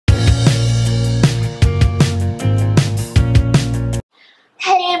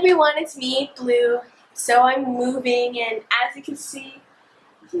everyone, it's me, Blue. So I'm moving, and as you can see,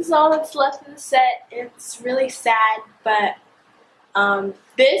 this is all that's left of the set. It's really sad, but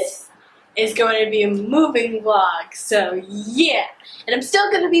this is going to be a moving vlog, so yeah. And I'm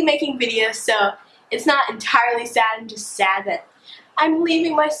still going to be making videos, so it's not entirely sad. I'm just sad that I'm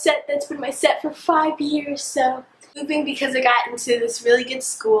leaving my set that's been my set for 5 years, so. Moving because I got into this really good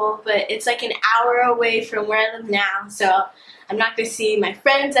school, but it's like an hour away from where I live now, so I'm not going to see my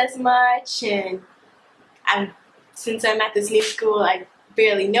friends as much, and since I'm at this new school, I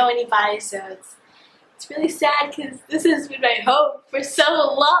barely know anybody, so it's really sad because this has been my hope for so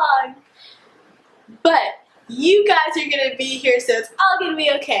long. But you guys are going to be here, so it's all going to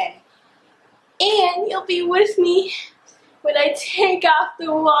be okay. And you'll be with me when I take off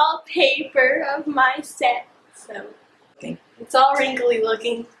the wallpaper of my set. So it's all wrinkly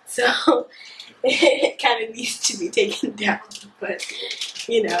looking, so it kind of needs to be taken down, but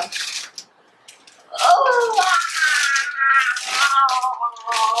you know. Oh,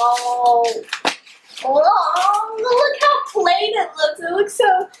 look how plain it looks. It looks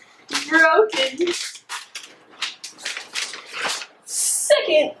so broken.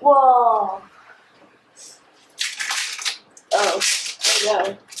 Second wall. Oh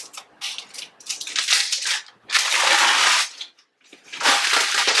no.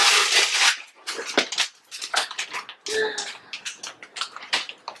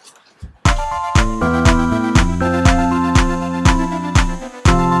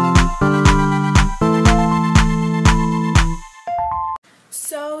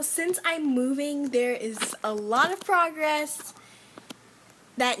 So since I'm moving, there is a lot of progress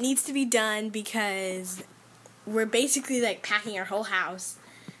that needs to be done because we're basically like packing our whole house.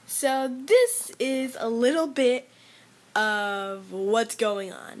 So this is a little bit of what's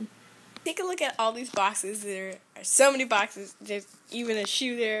going on. Take a look at all these boxes. There are so many boxes. There's even a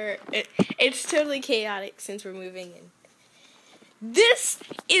shoe there. It's totally chaotic since we're moving in. This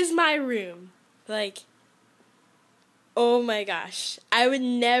is my room. Like, oh my gosh. I would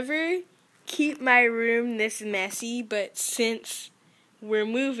never keep my room this messy, but since we're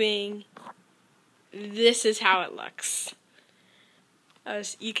moving, this is how it looks.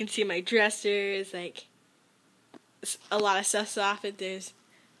 You can see my dresser is like a lot of stuff's off it. I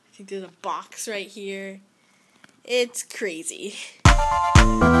think there's a box right here. It's crazy.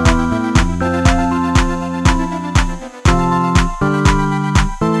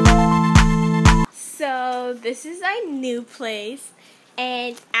 So this is our new place,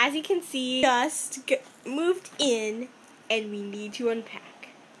 and as you can see, just moved in, and we need to unpack.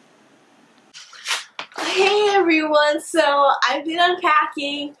 Hey everyone, so I've been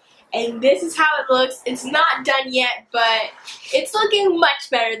unpacking, and this is how it looks. It's not done yet, but it's looking much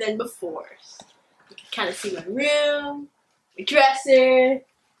better than before. You can kind of see my room, my dresser,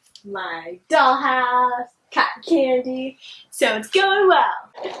 my dollhouse, cotton candy, so it's going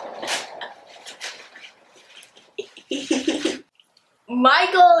well. My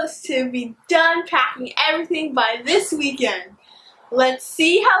goal is to be done packing everything by this weekend. Let's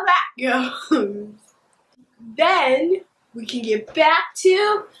see how that goes. Then we can get back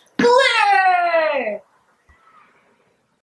to glitter!